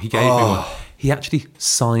you. He gave me one. He actually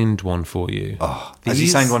signed one for you. Has he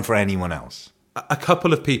signed one for anyone else? A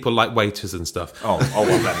couple of people, like waiters and stuff. Oh,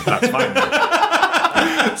 well then, that's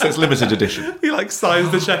fine. So it's limited edition. He like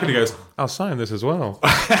signs the check and he goes, "I'll sign this as well."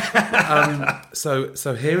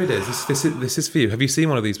 So here it is. This is for you. Have you seen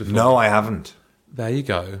one of these before? No, I haven't. There you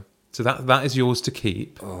go. So that is yours to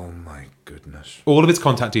keep. Oh my goodness! All of its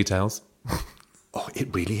contact details. Oh, it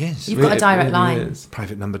really is. You've got a direct line. Is.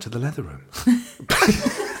 Private number to the leather room.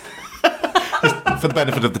 For the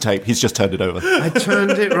benefit of the tape, he's just turned it over. I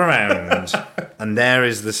turned it around, and there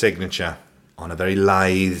is the signature on a very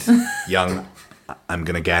lithe, young, I'm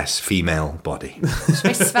going to guess, female body. She's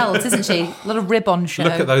very svelte, isn't she? A lot of rib on show.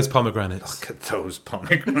 Look at those pomegranates. Look at those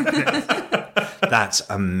pomegranates. That's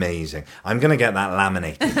amazing. I'm going to get that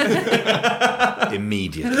laminated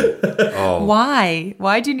immediately. Oh, Why?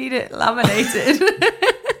 Why do you need it laminated?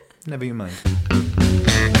 never you mind.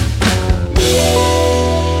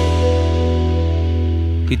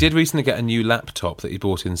 He did recently get a new laptop that he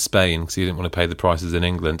bought in Spain because he didn't want to pay the prices in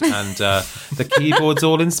England, and the keyboard's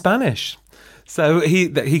all in Spanish. So he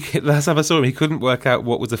last time I saw him, he couldn't work out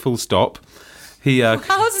what was a full stop.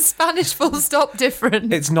 How's a Spanish full stop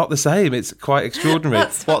different? It's not the same. It's quite extraordinary.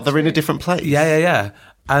 What, they're in a different place? Yeah.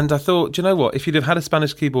 And I thought, do you know what? If you'd have had a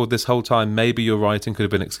Spanish keyboard this whole time, maybe your writing could have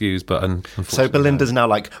been excused, but unfortunately. So Belinda's now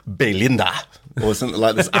like, Belinda, or something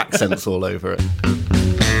like this, accents all over it.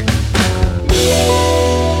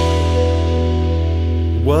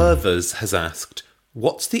 Werthers has asked,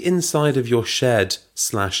 what's the inside of your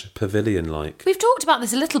shed/pavilion like? We've talked about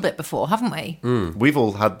this a little bit before, haven't we? We've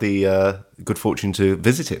all had the good fortune to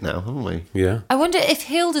visit it now, haven't we? Yeah. I wonder if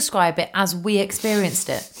he'll describe it as we experienced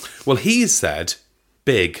it. Well, he's said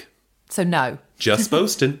big. So no. Just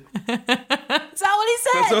boasting. Is that what he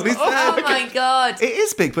said? That's what he said. Oh my God. It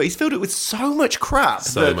is big, but he's filled it with so much crap.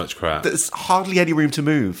 Much crap. There's hardly any room to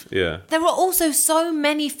move. Yeah. There are also so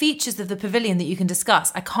many features of the pavilion that you can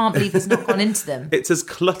discuss. I can't believe he's not gone into them. It's as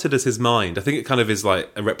cluttered as his mind. I think it kind of is like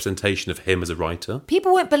a representation of him as a writer.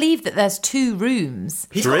 People won't believe that there's 2 rooms.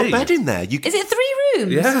 He's got a bed in there. Is it 3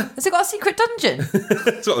 rooms? Yeah. Has it got a secret dungeon?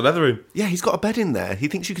 It's got the leather room. Yeah, he's got a bed in there. He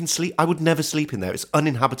thinks you can sleep. I would never sleep in there. It's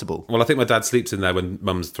uninhabitable. Well, I think my dad sleeps in there when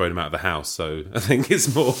mum's thrown him out of the house, so I think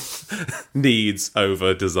it's more needs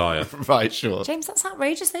over desire. Right, sure. James, that's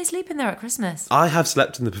outrageous. They sleep in there at Christmas. I have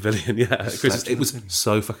slept in the pavilion, yeah. At Christmas. It was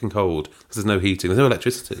so fucking cold because there's no heating, there's no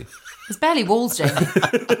electricity. There's barely walls, Jamie.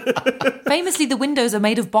 Famously, the windows are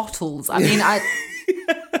made of bottles. I mean,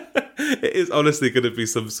 It is honestly going to be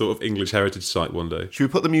some sort of English heritage site one day. Should we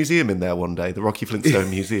put the museum in there one day? The Rocky Flintstone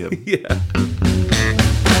Museum? Yeah.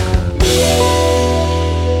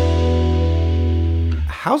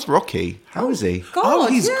 How's Rocky? How is he?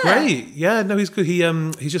 God, he's yeah. great. Yeah, no, he's good.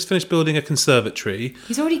 He's just finished building a conservatory.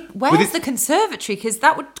 He's already... Where's the conservatory? Because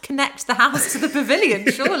that would connect the house to the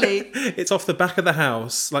pavilion, surely. It's off the back of the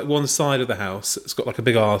house, like one side of the house. It's got like a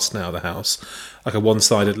big arse now, the house. Like a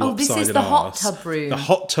one-sided, lopsided this is the hot arse. tub room. The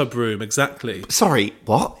hot tub room, exactly. Sorry,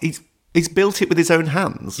 what? He's built it with his own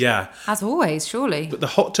hands? Yeah. As always, surely. But the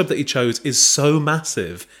hot tub that he chose is so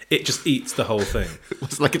massive, it just eats the whole thing.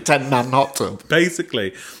 It's like a 10-man hot tub.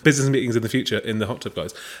 Basically. Business meetings in the future in the hot tub,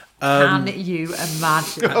 guys. Can you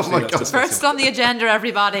imagine? Oh my God. First on the agenda,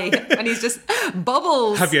 everybody. And he's just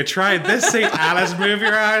bubbles. Have you tried this seat, Alice? Move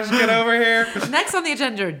your eyes, get over here. Next on the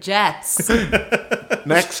agenda are jets.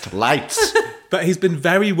 Next, lights. But he's been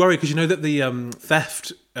very worried because you know that the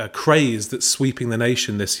theft craze that's sweeping the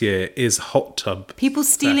nation this year is hot tub. People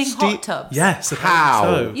stealing hot tubs. Yes. How?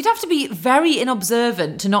 So. You'd have to be very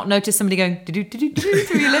inobservant to not notice somebody going do-do-do-do-do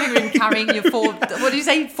through your living room carrying your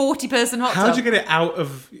 40-person hot tub. How do you get it out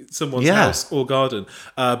of someone's house or garden?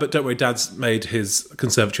 But don't worry, Dad's made his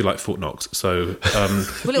conservatory like Fort Knox, so well, you it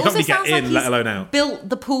can't also really get sounds in, like let alone out. built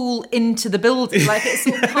the pool into the building, like it's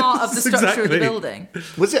sort of part of the structure of the Exactly. building.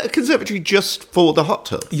 Was it a conservatory just for the hot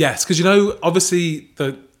tub? Yes, because obviously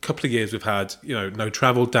the couple of years we've had, no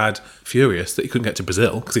travel. Dad furious that he couldn't get to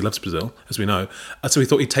Brazil because he loves Brazil, as we know. So we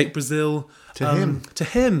thought he'd take Brazil to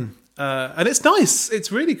him. And it's nice.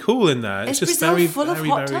 It's really cool in there. It's just Brazil very, full of very,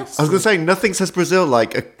 hot very... tubs? I was going to say, nothing says Brazil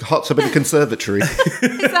like a hot tub in a conservatory.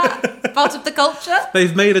 Is that part of the culture?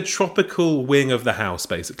 They've made a tropical wing of the house,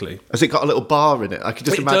 basically. Has it got a little bar in it? I could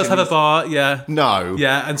just It imagine. does have a bar, yeah. No.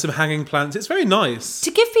 Yeah, and some hanging plants. It's very nice. To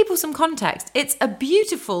give people some context, it's a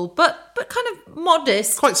beautiful but kind of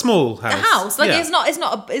modest Quite small house. Like Yeah.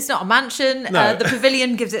 it's not a mansion. No. The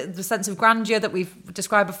pavilion gives it the sense of grandeur that we've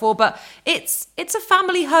described before, but it's a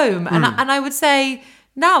family home, and I would say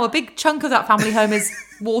now a big chunk of that family home is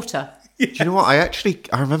water. Do you know what? I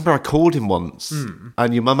remember I called him once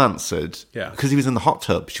and your mum answered because he was in the hot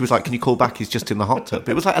tub. She was like, can you call back? He's just in the hot tub.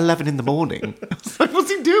 It was like 11 in the morning. I was like,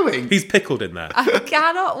 what's he doing? He's pickled in there. I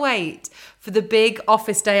cannot wait for the big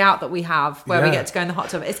office day out that we have where we get to go in the hot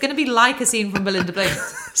tub. It's going to be like a scene from Belinda Blinked.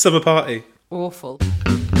 Summer party. Awful.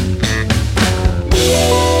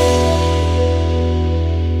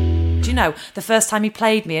 Do you know, the first time he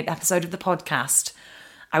played me an episode of the podcast,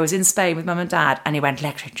 I was in Spain with Mum and Dad, and he went,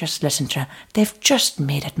 Lecter, just listen to her. They've just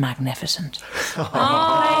made it magnificent. He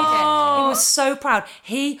was so proud.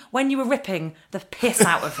 When you were ripping the piss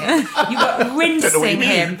out of him, you were rinsing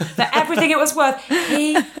him for everything it was worth.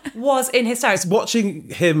 He was in hysterics. Watching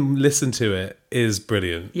him listen to it is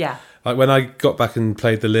brilliant. Yeah. Like when I got back and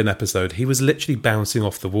played the Lynn episode, he was literally bouncing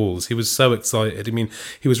off the walls. He was so excited. I mean,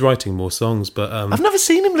 he was writing more songs, but... I've never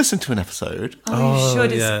seen him listen to an episode. Oh, you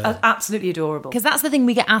should. It's absolutely adorable. Because that's the thing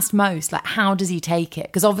we get asked most, like, how does he take it?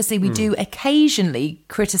 Because obviously we do occasionally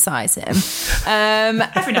criticise him.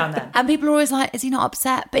 Every now and then. And people are always like, is he not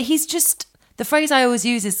upset? But he's just... The phrase I always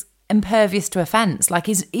use is impervious to offence. Like,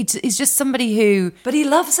 he's just somebody who... But he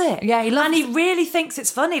loves it. Yeah, he loves it. And he really thinks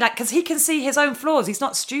it's funny, like, because he can see his own flaws. He's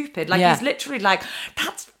not stupid. Like, he's literally like,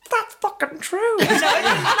 that's fucking true. You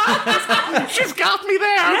know? She's got me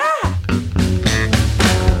there. Yeah.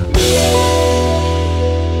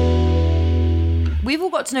 We've all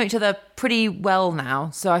got to know each other pretty well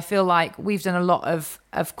now, so I feel like we've done a lot of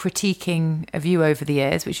critiquing of you over the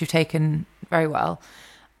years, which you've taken very well.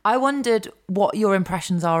 I wondered what your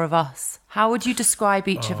impressions are of us. How would you describe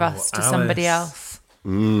each of us to somebody else?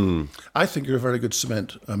 I think you're a very good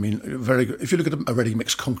cement. I mean, very good. If you look at a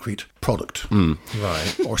ready-mix concrete product,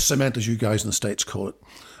 right, or cement as you guys in the States call it,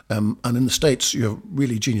 and in the States you're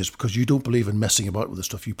really genius because you don't believe in messing about with the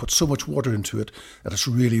stuff. You put so much water into it that it's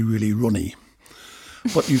really, really runny.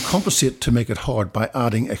 But you compensate to make it hard by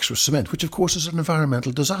adding extra cement, which of course is an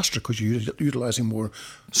environmental disaster because you're utilising more...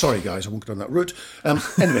 Sorry guys, I won't go down that route. Anyway.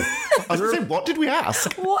 I was going to say, what did we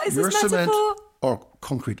ask? What is your this cement metaphor? or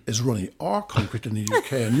concrete is runny. Our concrete in the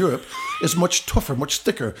UK and Europe is much tougher, much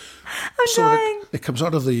thicker. It comes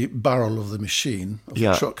out of the barrel of the machine, of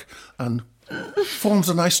the truck, and forms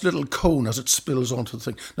a nice little cone as it spills onto the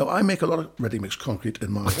thing. Now, I make a lot of ready-mix concrete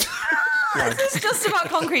in my... Is this just about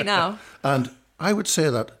concrete now? And I would say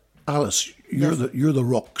that, Alice, you're the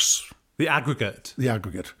rocks. The aggregate. The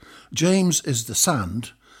aggregate. James is the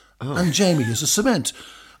sand, and Jamie is the cement.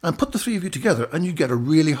 And put the three of you together, and you get a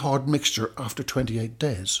really hard mixture after 28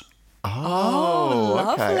 days.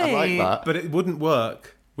 Oh, okay, I like that. But it wouldn't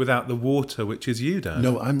work without the water, which is you, Dad.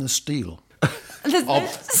 No, I'm the steel.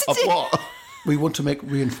 Of what? We want to make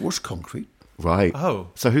reinforced concrete. Right. Oh.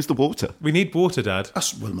 So who's the water? We need water, Dad.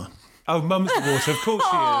 That's Wilma. Oh, Mum's the water. Of course she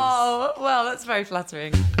is. Oh, well, that's very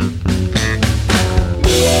flattering.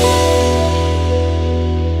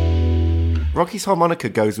 Rocky's harmonica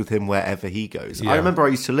goes with him wherever he goes. Yeah. I remember I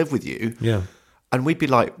used to live with you. Yeah. And we'd be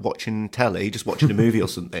like watching telly, just watching a movie or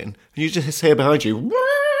something, and you just hear behind you,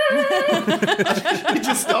 he'd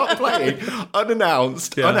just start playing,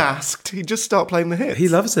 unannounced, unasked. He'd just start playing the hits. He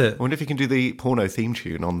loves it. I wonder if he can do the porno theme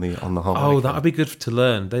tune on the harmonica. Oh, that would be good to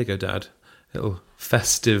learn. There you go, Dad. Little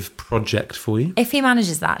festive project for you. If he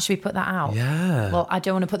manages that, should we put that out? Yeah. Well, I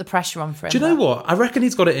don't want to put the pressure on for him. Do you know what? I reckon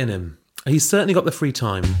he's got it in him. He's certainly got the free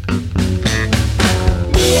time.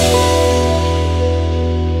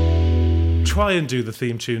 Try and do the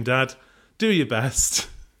theme tune, Dad. Do your best.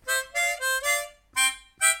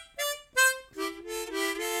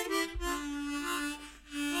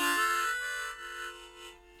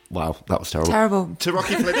 Wow, that was terrible. Terrible. To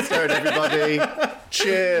Rocky Flintstone, everybody.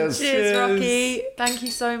 Cheers. Cheers, Rocky. Thank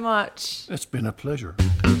you so much. It's been a pleasure.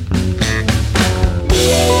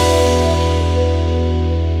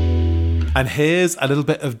 And here's a little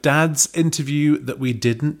bit of Dad's interview that we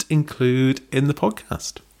didn't include in the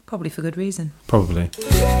podcast. Probably for good reason. Probably.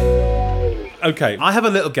 Okay, I have a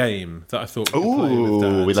little game that I thought we could play with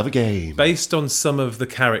Dad. We love a game. Based on some of the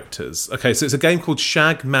characters. Okay, so it's a game called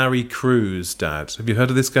Shag, Marry, Cruise, Dad. Have you heard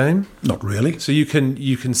of this game? Not really. So you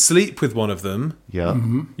can sleep with one of them. Yeah.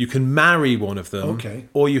 Mm-hmm. You can marry one of them. Okay.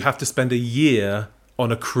 Or you have to spend a year on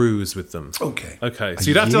a cruise with them. Okay. Okay, so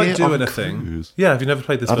you don't have to do anything. Cruise? Yeah, have you never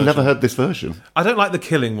played this I've version? never heard this version. I don't like the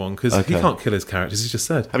killing one because he Okay. can't kill his characters, he just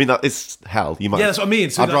said. I mean, that is hell. You might. Yeah, that's what I mean.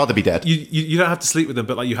 So I'd rather be dead. You don't have to sleep with them,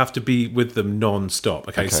 but like you have to be with them non-stop.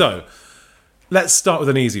 Okay, so let's start with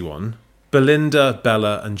an easy one. Belinda,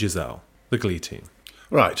 Bella and Giselle, the Glee team.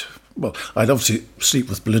 Right. Well, I'd obviously sleep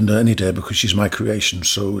with Belinda any day because she's my creation,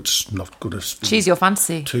 so it's not good as... She's your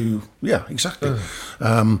fantasy. Yeah, exactly.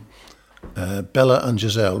 Bella and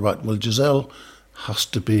Giselle. Right, well, Giselle has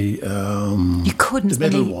to be you couldn't the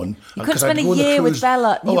spend middle one. You couldn't spend a year with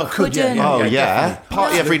Bella. Oh, I could, yeah. Yeah.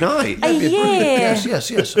 Party every night. A year.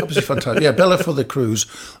 Yes. Absolutely fantastic. Yeah, Bella for the cruise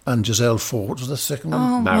and Giselle for, what was the second one?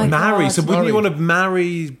 Oh, my Marry. God. So wouldn't you want to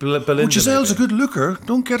marry Belinda? Well, Giselle's maybe? a good looker.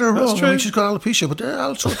 Don't get her wrong. true. I mean, she's got alopecia, but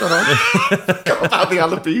I'll sort that out. Got about the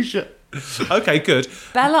alopecia. Okay, good.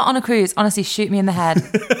 Bella on a cruise, honestly, shoot me in the head.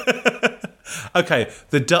 Okay,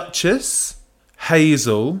 the Duchess,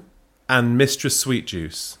 Hazel, and Mistress Sweet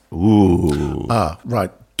Juice. Ooh.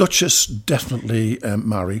 Right. Duchess, definitely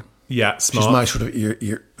marry. Yeah, smart. She's my sort of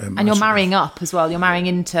ear. And you're marrying up as well. You're marrying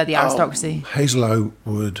into the aristocracy. Hazel I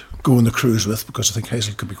would go on the cruise with because I think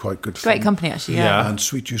Hazel could be quite good fun. Great company, actually, yeah. And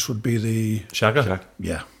Sweet Juice would be the... Shagger.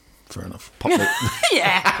 Yeah, fair enough.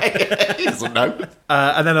 Yeah. He doesn't know.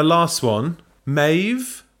 And then a last one,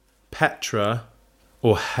 Maeve, Petra,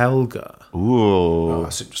 or Helga. Ooh. Oh,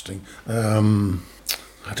 that's interesting.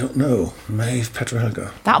 I don't know. Maeve, Petra,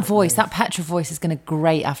 Helga. That voice, that Petra voice is going to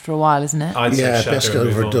grate after a while, isn't it? I'd say Yeah, Shagger best get and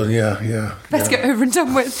move over on. done. Yeah. Let's get over and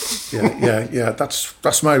done with. Yeah.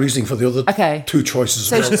 That's my reasoning for the other Okay. two choices.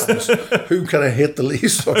 So as well. Who can I hate the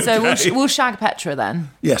least? So we'll shag Petra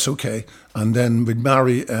then. Yes, okay. And then we'd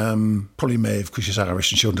marry probably Maeve because she's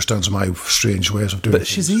Irish and she understands my strange ways of doing But things.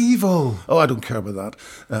 she's evil. Oh, I don't care about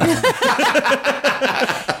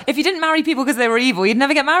that. If you didn't marry people because they were evil, you'd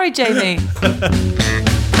never get married, Jamie.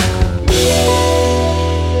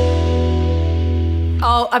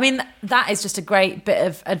 Oh, I mean, that is just a great bit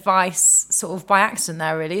of advice, sort of by accident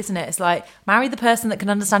there, really, isn't it? It's like, marry the person that can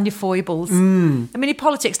understand your foibles. I mean, your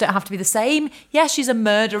politics don't have to be the same. Yeah, she's a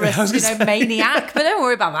murderous, maniac, but don't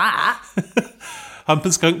worry about that. Hump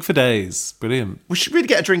and skunk for days. Brilliant. We should really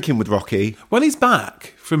get a drink in with Rocky. When he's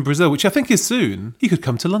back from Brazil, which I think is soon, he could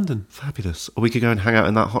come to London. Fabulous. Or we could go and hang out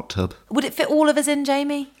in that hot tub. Would it fit all of us in,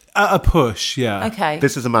 Jamie? At a push, yeah. Okay.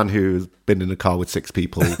 This is a man who's been in a car with 6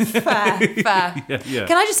 people. Fair. Yeah.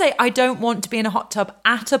 Can I just say, I don't want to be in a hot tub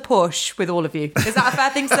at a push with all of you. Is that a fair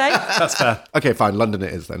thing to say? That's fair. Okay, fine. London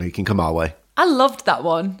it is then. He can come our way. I loved that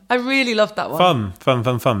one. I really loved that one.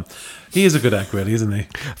 Fun. He is a good egg, really, isn't he?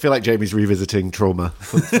 I feel like Jamie's revisiting trauma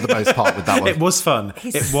for the most part with that one. It was fun.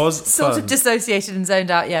 He's it was sort fun. of dissociated and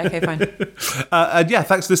zoned out. Yeah, okay, fine. And yeah,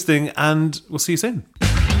 thanks for listening, and we'll see you soon.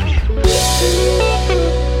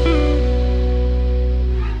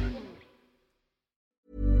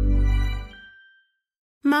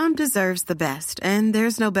 Mom deserves the best, and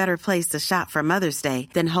there's no better place to shop for Mother's Day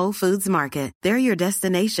than Whole Foods Market. They're your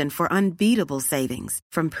destination for unbeatable savings,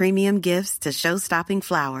 from premium gifts to show-stopping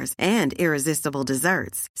flowers and irresistible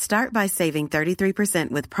desserts. Start by saving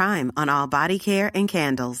 33% with Prime on all body care and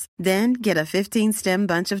candles. Then get a 15-stem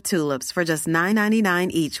bunch of tulips for just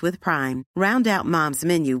 $9.99 each with Prime. Round out Mom's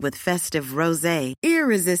menu with festive rosé,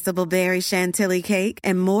 irresistible berry chantilly cake,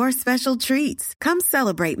 and more special treats. Come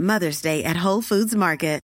celebrate Mother's Day at Whole Foods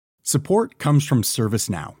Market. Support comes from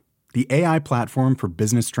ServiceNow, the AI platform for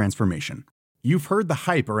business transformation. You've heard the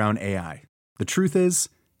hype around AI. The truth is,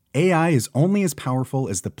 AI is only as powerful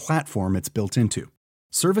as the platform it's built into.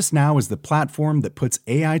 ServiceNow is the platform that puts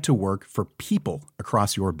AI to work for people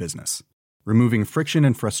across your business, removing friction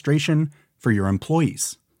and frustration for your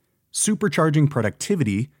employees, supercharging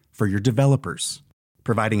productivity for your developers,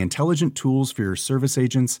 providing intelligent tools for your service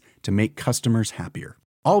agents to make customers happier.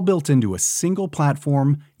 All built into a single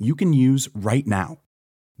platform you can use right now.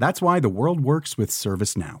 That's why the world works with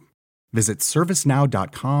ServiceNow. Visit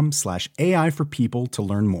servicenow.com/AI for people to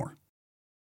learn more.